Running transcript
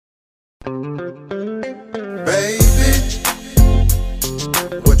Baby,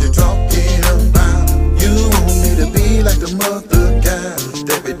 what you talking about? You want me to be like the mother guys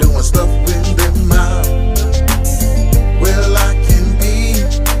that be doing stuff with their mouth. Well, I can be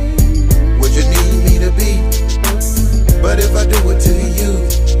what you need me to be, but if I do it to you,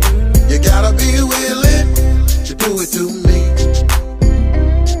 you gotta be willing to do it to me.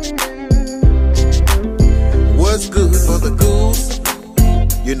 What's good for the goose,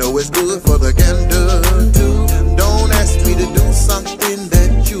 you know it's good for the gander too. Don't ask me to do something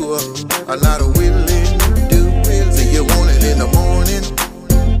that you are not willing to do. See, you want it in the morning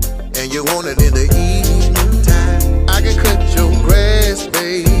and you want it in the evening time. I can cut your grass,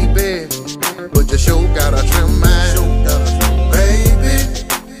 baby, but you sure gotta trim mine. Baby,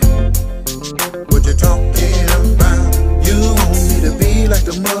 what you talking about? You want me to be like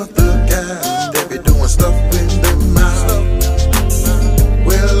the mother guys that be doing stuff with their mouth.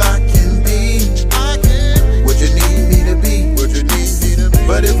 Well, I can be what you need me to be,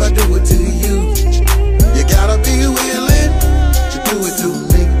 but if I do it to you, you gotta be willing to do it to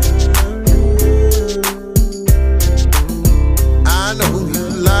me. I know you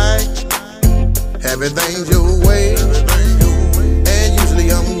like having things your way, and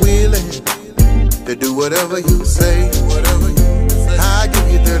usually I'm willing to do whatever you say. I give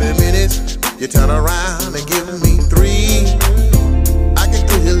you 30 minutes, you turn around and give me 3. I can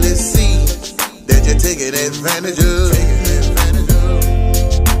clearly see that you're taking advantage of.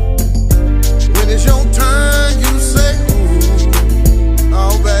 When it's your turn, you say, ooh,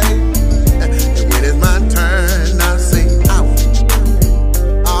 oh babe. And when it's my turn, I say, ow.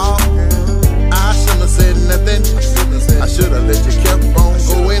 Oh, I shouldn't have said nothing. I should have let you keep on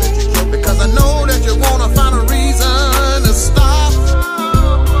going, because I know that you wanna find a reason to stop.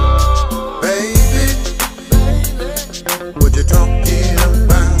 Baby, what you talking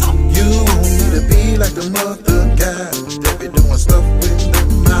about? You want me to be like the mother guys that be doing stuff with their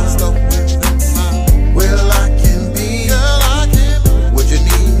mouth. Well, I can be what you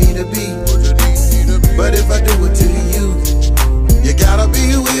need me to be, but if I do it to you, you gotta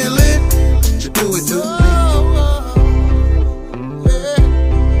be willing to do it to me.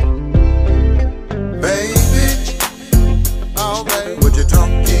 Baby, what you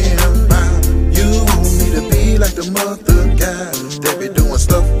talking about? You want me to be like the mother guys that be doing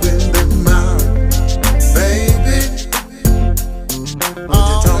stuff with their mouth. Baby, what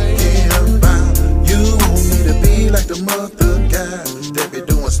you talking about? You want me to be like the mother